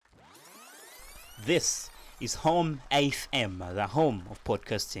This is Home FM, the home of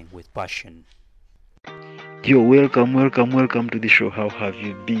podcasting with passion. Yo, welcome to the show. How have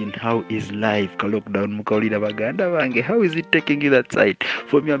you been? How is life? Lockdown mukaulida baganda bange. How is it taking you that side?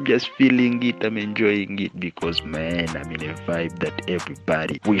 For me, I'm just feeling it. I'm enjoying it because, man, I'm in a vibe that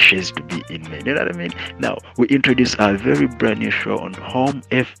everybody wishes to be in, man. You know what I mean? Now, we introduce our very brand new show on Home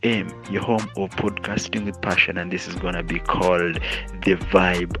FM, your home of podcasting with passion, and this is gonna be called The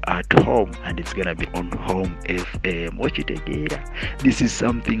Vibe at Home, and it's gonna be on Home FM. Watch it again. This is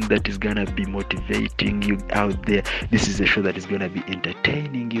something that is gonna be motivating you out there. This is a show that is going to be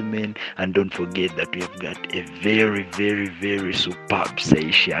entertaining you, man. And don't forget that we have got a very superb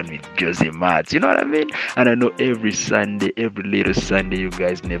session with Jose Mats. You know what I mean? And I know every little Sunday, you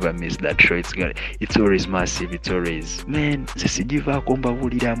guys never miss that show. It's always massive. It's always, man.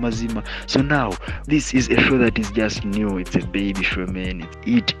 So now, this is a show that is just new. It's a baby show, man.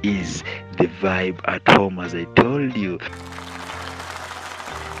 It is The Vibe at Home, as I told you.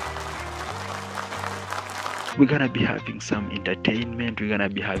 We're gonna be having some entertainment. We're gonna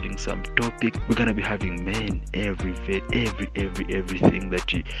be having some topic. We're gonna be having, man, everything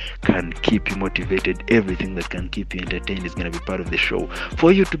that you can keep you motivated, everything that can keep you entertained is gonna be part of the show.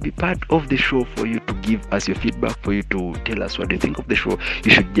 For you to be part of the show, for you to give us your feedback, for you to tell us what you think of the show,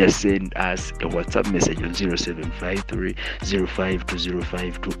 you should just send us a WhatsApp message on 0753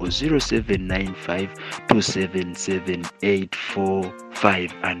 05205 or 0795 277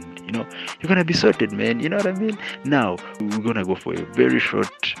 845, and you're gonna be sorted, man. You know what I mean? Now we're gonna go for a very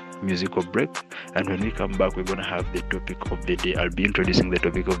short musical break, and when we come back, we're gonna have the topic of the day. I'll be introducing the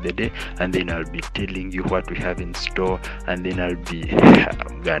topic of the day, and then I'll be telling you what we have in store, and then I'll be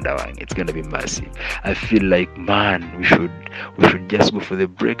it's gonna be massive. I feel like, man, we should just go for the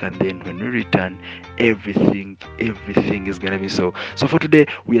break, and then when we return, everything is gonna be so for today.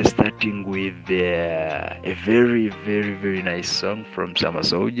 We are starting with a very nice song from Summer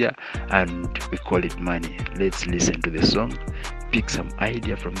Soldier, and we call it Money. Let's listen to the song, pick some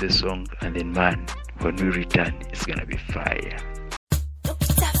idea from the song, and then, man, when we return, it's gonna be fire.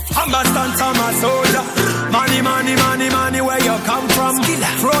 Understand Summer Soldier, money, where you come from?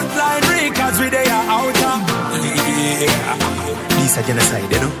 Frontline records with their outer. This a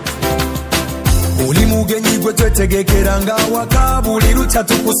genocide, you know. Uli mugenyi gwe twetegekera nga waka buli lucha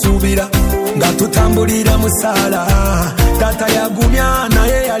tukusubira nga tutambulira musala tata yagumya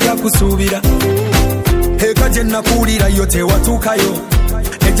naye yali akusubira eka gye nakuulira yo tewatuukayo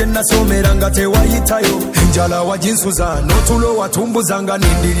eje nasomera nga tewayitayo enjala waginsuza n'otulo watumbuza nga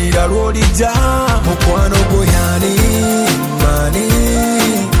nindirira lw'olijja mukwano goyani mani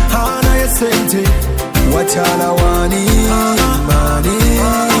hana ye sente wakyala wani mani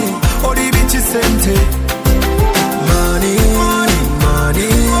oli bichi sente mani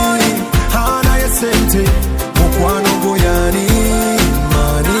hana ye sente mukwano goyani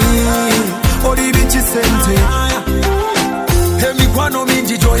mani oli bichi sente emikwano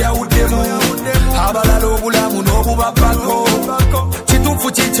mingi gyoyawuddemu abalala obulamu n'obubabbako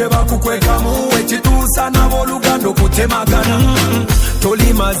kituufu kikye bakukwekamu ekituusa n'abooluganda okutemagana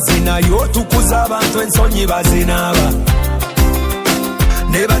toli mazina y'otukuza abantu ensonyi bazinaaba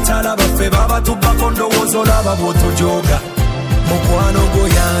ne bakyala baffe babatubbako ndowooza olaba bw'otujooga mukwano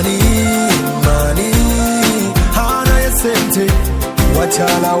goyani mani hana ye sente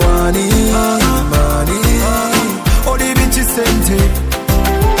wakyala wani mani oli bichi sente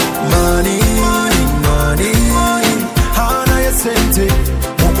mani hana ye sente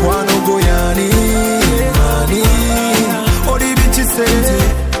mukwano goyani mani oli bichi sente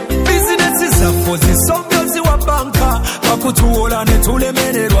bizinesi zaffe zisomyozi wa banka bakutuwola ne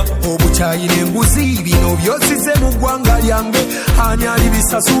tulemererwa obukyayira enguzi bino byosize mu ggwanga lyange ani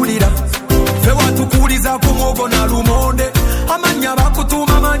alibisasulira ffe watukuuliza ku mugo na lumonde amanya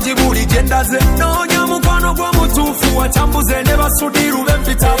bakutuuma mangi buli gye ndaze noonya mukwano gw'omutuufu wakyambuze ne basudiru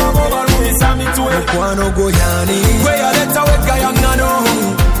b'empita babo balumisa mitwe mukwano goyani gwe yaleetawo eggayaŋŋano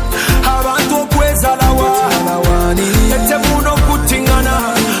abantu okwezalawa ettemu n'okuttiŋŋana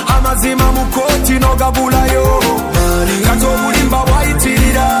amazima mu kooti n'ogabulayo kati obulimba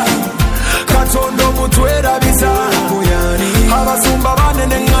bwayitirira katonda omutwerabiza abasumba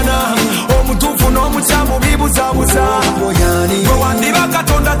baneneŋŋana omutuufu n'omukyamu bibuzabuza gwe wandiba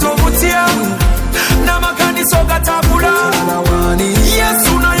katonda tomutya n'amakanisa ogatambula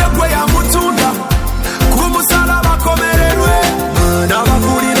yesu naye gwe yamutunda ku musalaba akomererwe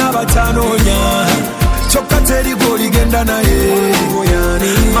n'abakuli n'abatanoonya kyokka teri gw'oligenda naye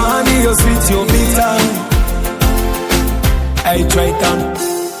mani yo sweet yo bitter. Hey, Triton.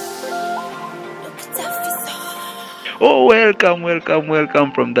 Oh, welcome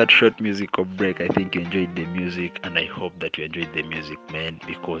from that short musical break. I think you enjoyed the music, and I hope that you enjoyed the music, man,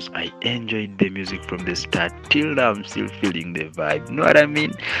 because I enjoyed the music from the start till now. I'm still feeling the vibe. Know what I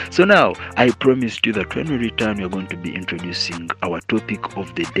mean? So now, I promised you that when we return, we're going to be introducing our topic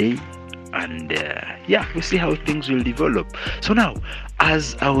of the day, and yeah, we'll see how things will develop. So now,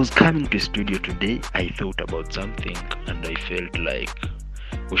 as I was coming to studio today, I thought about something, and I felt like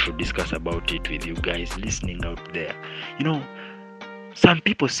we should discuss about it with you guys listening out there. You know, some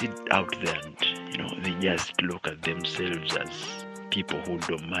people sit out there and they just look at themselves as people who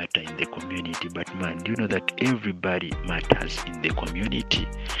don't matter in the community. But man, do you know that everybody matters in the community?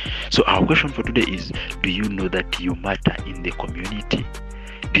 So our question for today is, do you know that you matter in the community?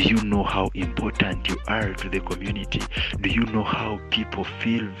 Do you know how important you are to the community? Do you know how people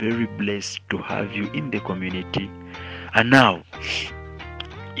feel very blessed to have you in the community? And now,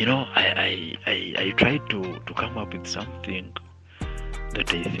 I tried to come up with something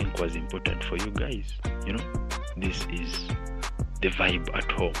that I think was important for you guys. This is the vibe at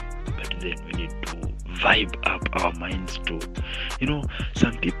home, but then we need to vibe up our minds too.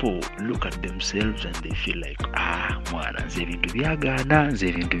 Some people look at themselves and they feel like, mwana nze ebintu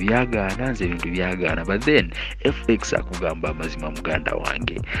byagaana, but then FX akugamba amazima muganda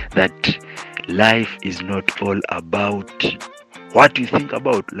wange that life is not all about what you think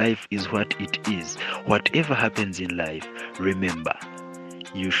about. Life is what it is. Whatever happens in life, remember,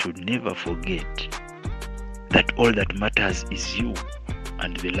 you should never forget that all that matters is you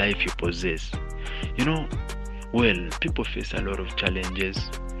and the life you possess. People face a lot of challenges.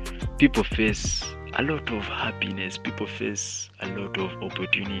 People face a lot of happiness. People face a lot of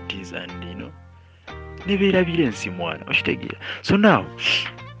opportunities, and so now,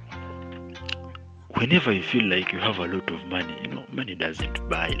 whenever you feel like you have a lot of money, money doesn't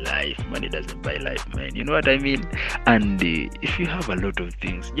buy life. Money doesn't buy life, man. You know what I mean? And if you have a lot of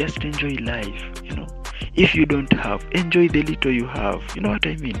things, just enjoy life. If you don't have, enjoy the little you have. You know what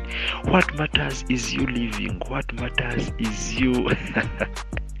I mean? What matters is you living. What matters is you.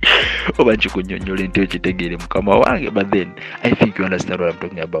 But then I think you understand what I'm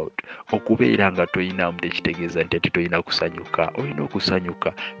talking about.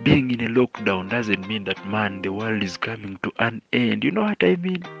 Being in a lockdown doesn't mean that, man, the world is coming to an end. You know what I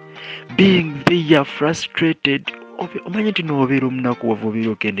mean? Being there frustrated.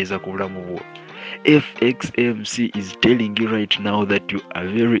 FXMC is telling you right now that you are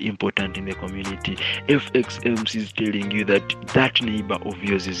very important in the community. FXMC is telling you that that neighbor of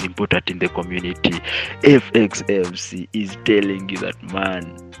yours is important in the community. FXMC is telling you that,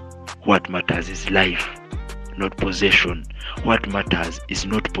 man, what matters is life, not possession. What matters is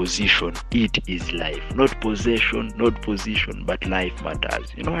not position, it is life. Not possession, not position, but life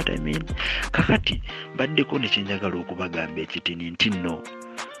matters. You know what I mean? Kakati, badde ko nechenjagala okubagamba ekitini nti no.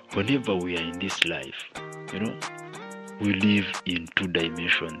 Whenever we are in this life, we live in two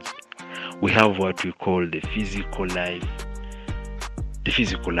dimensions. We have what we call the physical life. The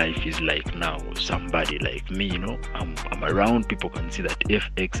physical life is like now somebody like me, I'm around. People can see that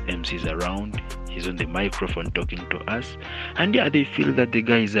FXMC is around. He's on the microphone talking to us, and yeah, they feel that the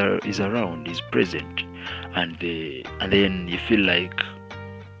guy is around, is present, and then you feel like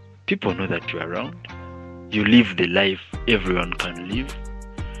people know that you're around. You live the life everyone can live.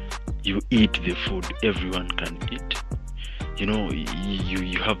 You eat the food everyone can eat.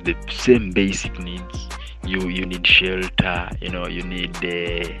 You have the same basic needs. You need shelter. You need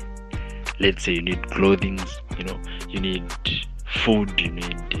let's say you need clothing. You need food. You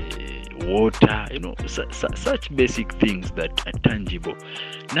need water. Such basic things that are tangible.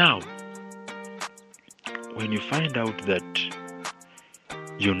 Now, when you find out that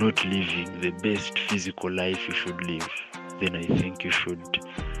you're not living the best physical life you should live, then I think you should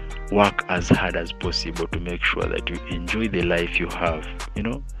work as hard as possible to make sure that you enjoy the life you have.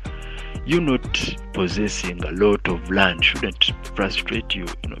 You not possessing a lot of land shouldn't frustrate you,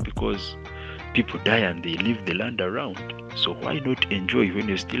 because people die and they leave the land around. So why not enjoy when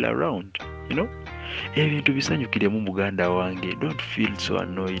you're still around? Ebintu bisanyukiremu muganda wange. Don't feel so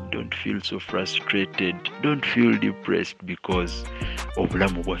annoyed, don't feel so frustrated, don't feel depressed because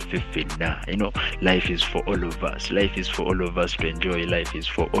obulamu bwaffe ffenna. Life is for all of us. Life is for all of us to enjoy. Life is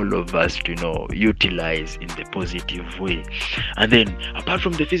for all of us to utilize in the positive way. And then apart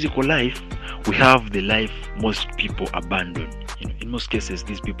from the physical life, we have the life most people abandon. In most cases,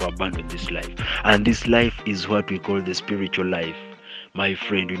 these people abandon this life, and this life is what we call the spiritual life. My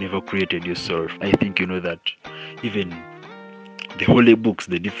friend, you never created yourself. I think you know that. Even the holy books,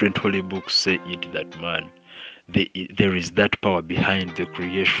 the different holy books say it, that, man, there is that power behind the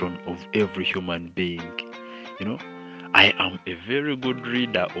creation of every human being. I am a very good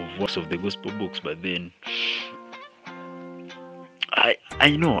reader of works of the gospel books, but then I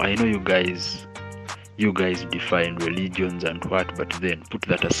know you guys define religions and what, but then put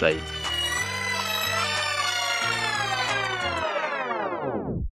that aside.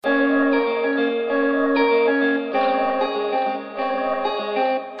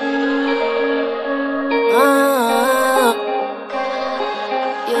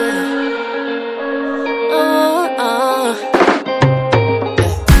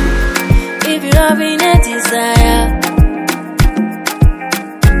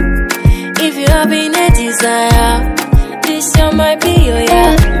 If you having a desire, this year might be your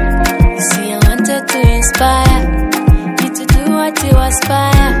year. You see, I wanted to inspire you to do what you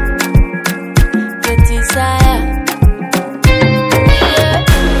aspire, your desire. Yeah.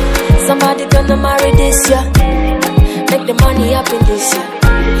 Somebody gonna marry this year, make the money happen this year.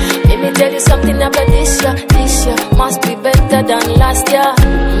 Let me tell you something about this year. This year must be better than last year.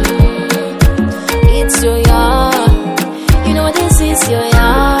 It's your year. You know this is your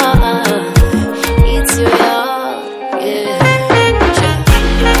year. It's your year. Yeah.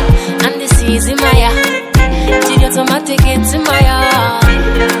 And this is my year. Till automatic it's my year.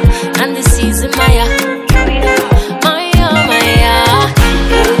 And this is my year. My year. Yeah,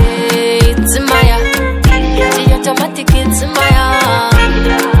 it's my year. Till automatic it's my year.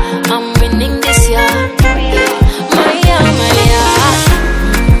 I'm winning this year. My year.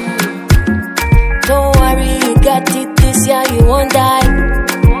 Don't worry, you got it this year, you won't die.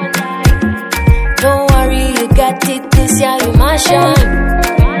 Don't worry, you got it this year, you must shine.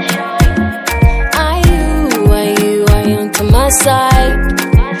 Are you to my side?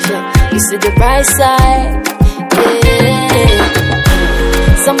 Yeah, you see the bright side. Yeah.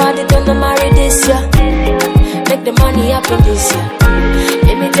 Somebody gonna marry this year, make the money happen this year.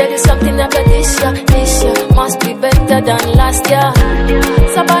 Let me tell you something about this year. This year must be better than last year.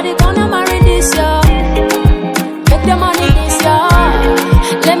 Somebody gonna marry this year, make the money this year.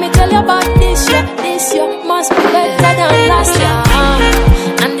 Let me tell you about this year. This year must be better than last year.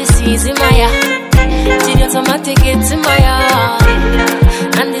 And this is my year. Till automatic it's my year.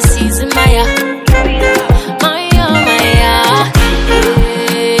 And this is my year. My year.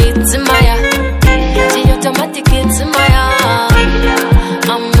 It's my year. Till automatic it's my year.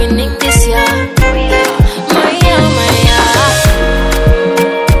 I'm winning this year. My year.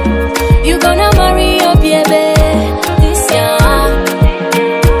 You gonna marry your baby this year.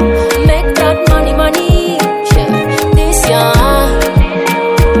 Make that money, yeah, this year.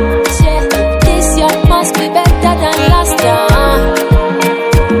 Yeah, this year must be better than last year.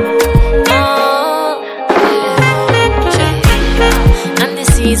 Yeah. And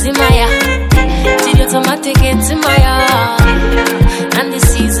this is my year. Till automatic it's my year. And this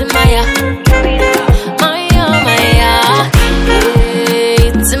is my year. My year. Yeah,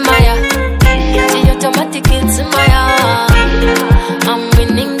 it's my year. Till automatic it's my year. I'm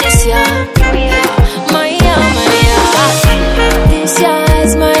winning this year. My year. This year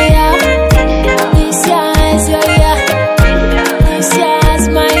is my year. This year is your year. This year is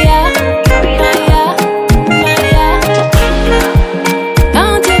my year. My year.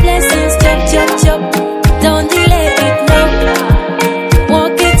 Count your blessings, chop. Don't delay it now.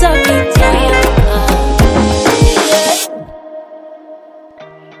 Walk it up,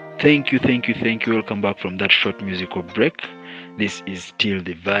 Thank you. Welcome back from that short musical break. This is still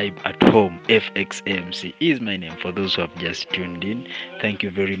the vibe at home. FXMC is my name for those who have just tuned in. Thank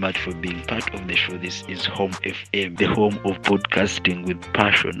you very much for being part of the show. This is Home FM, the home of podcasting with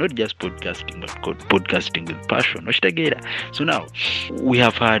passion. Not just podcasting, but podcasting with passion. So now, we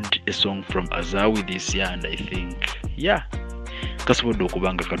have had a song from Azawi this year, and I think, kasobola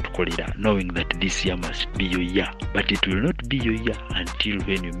okubanga katukolera, knowing that this year must be your year, but it will not be your year until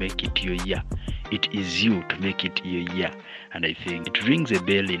when you make it your year. It is you to make it your year, and I think it rings a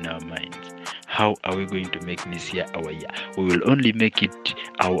bell in our minds. How are we going to make this year our year? We will only make it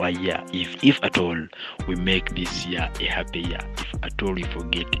our year if at all we make this year a happy year. If at all we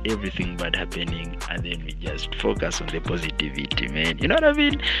forget everything bad happening and then we just focus on the positivity, man. You know what I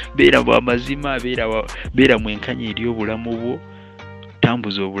mean? Beera bwa mazima, beera mwenkanya eri obulamu bwo,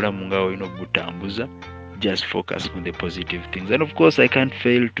 tambuza obulamu nga olina obutambuza. Just focus on the positive things. And of course, I can't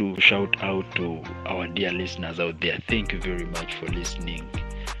fail to shout out to our dear listeners out there. Thank you very much for listening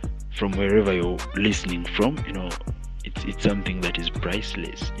from wherever you're listening from. You know, it's something that is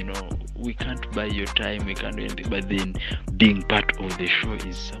priceless. We can't buy your time, we can't do anything, but then being part of the show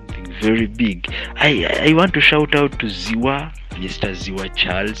is something very big. I want to shout out to Ziwa, Mr. Ziwa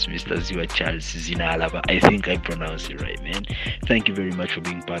Charles Zinalaba. I think I pronounced it right, man. Thank you very much for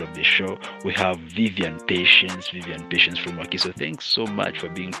being part of the show. We have Vivian Patience from Wakiso. Thanks so much for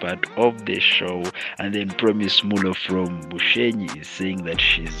being part of the show. And then Promise Mulo from Bushenyi is saying that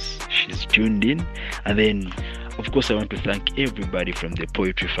she's tuned in. And then of course I want to thank everybody from the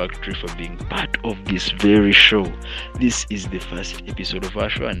Poetry Factory for being part of this very show. This is the first episode of our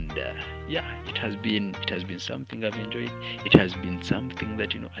show, and it has been something I've enjoyed. It has been something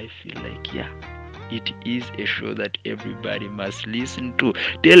that I feel like it is a show that everybody must listen to.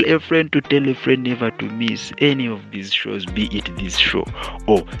 Tell a friend to tell a friend never to miss any of these shows, be it this show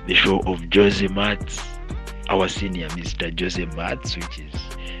or the show of Jose Mats, our senior Mr. Jose Mats, which is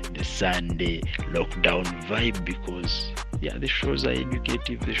the Sunday lockdown vibe, because the shows are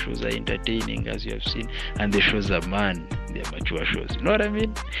educative, the shows are entertaining, as you have seen, and the shows are they're mature shows. You know what I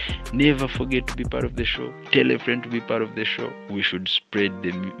mean? Never forget to be part of the show. Tell a friend to be part of the show. We should spread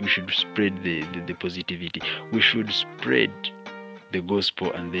the positivity. We should spread the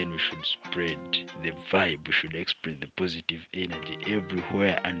gospel, and then we should spread the vibe. We should express the positive energy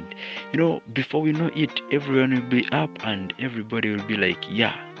everywhere, and before we know it, everyone will be up and everybody will be like,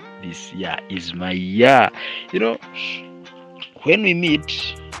 this year is my year. When we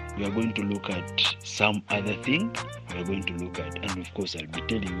meet, we are going to look at some other thing. We are going to look at, and of course I'll be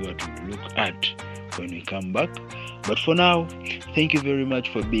telling you what to look at when we come back. But for now, thank you very much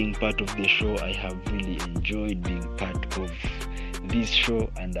for being part of the show. I have really enjoyed being part of this show,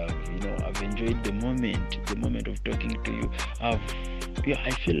 and I've enjoyed the moment of talking to you.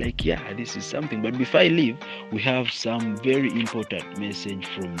 I feel like this is something. But before I leave, we have some very important message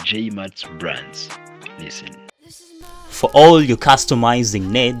from J-Mat's Brands. Listen. For all your customizing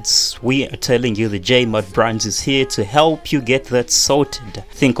needs, we are telling you the J-Mat Brands is here to help you get that sorted.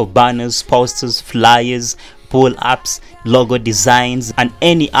 Think of banners, posters, flyers, pull-ups, logo designs, and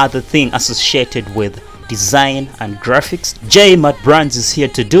any other thing associated with design and graphics. J-Mat Brands is here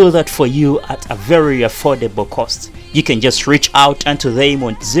to do that for you at a very affordable cost. You can just reach out unto them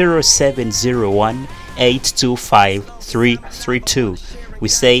on 0701 825 332. We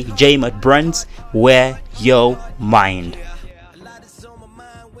say J-Mat Brands, wear your mind.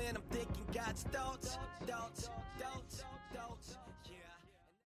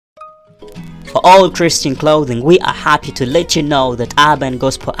 For all Christian clothing, we are happy to let you know that Urban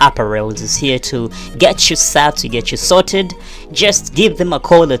Gospel Apparels is here to get you set, to get you sorted. Just give them a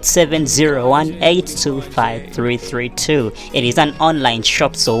call at 701-825-332. It is an online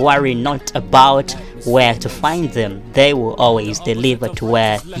shop, so worry not about where to find them. They will always deliver to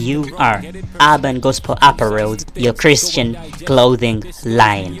where you are. Urban Gospel Apparels, your Christian clothing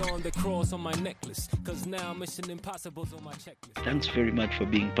line. Thanks very much for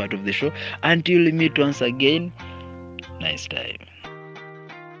being part of the show. Until we meet once again, nice time.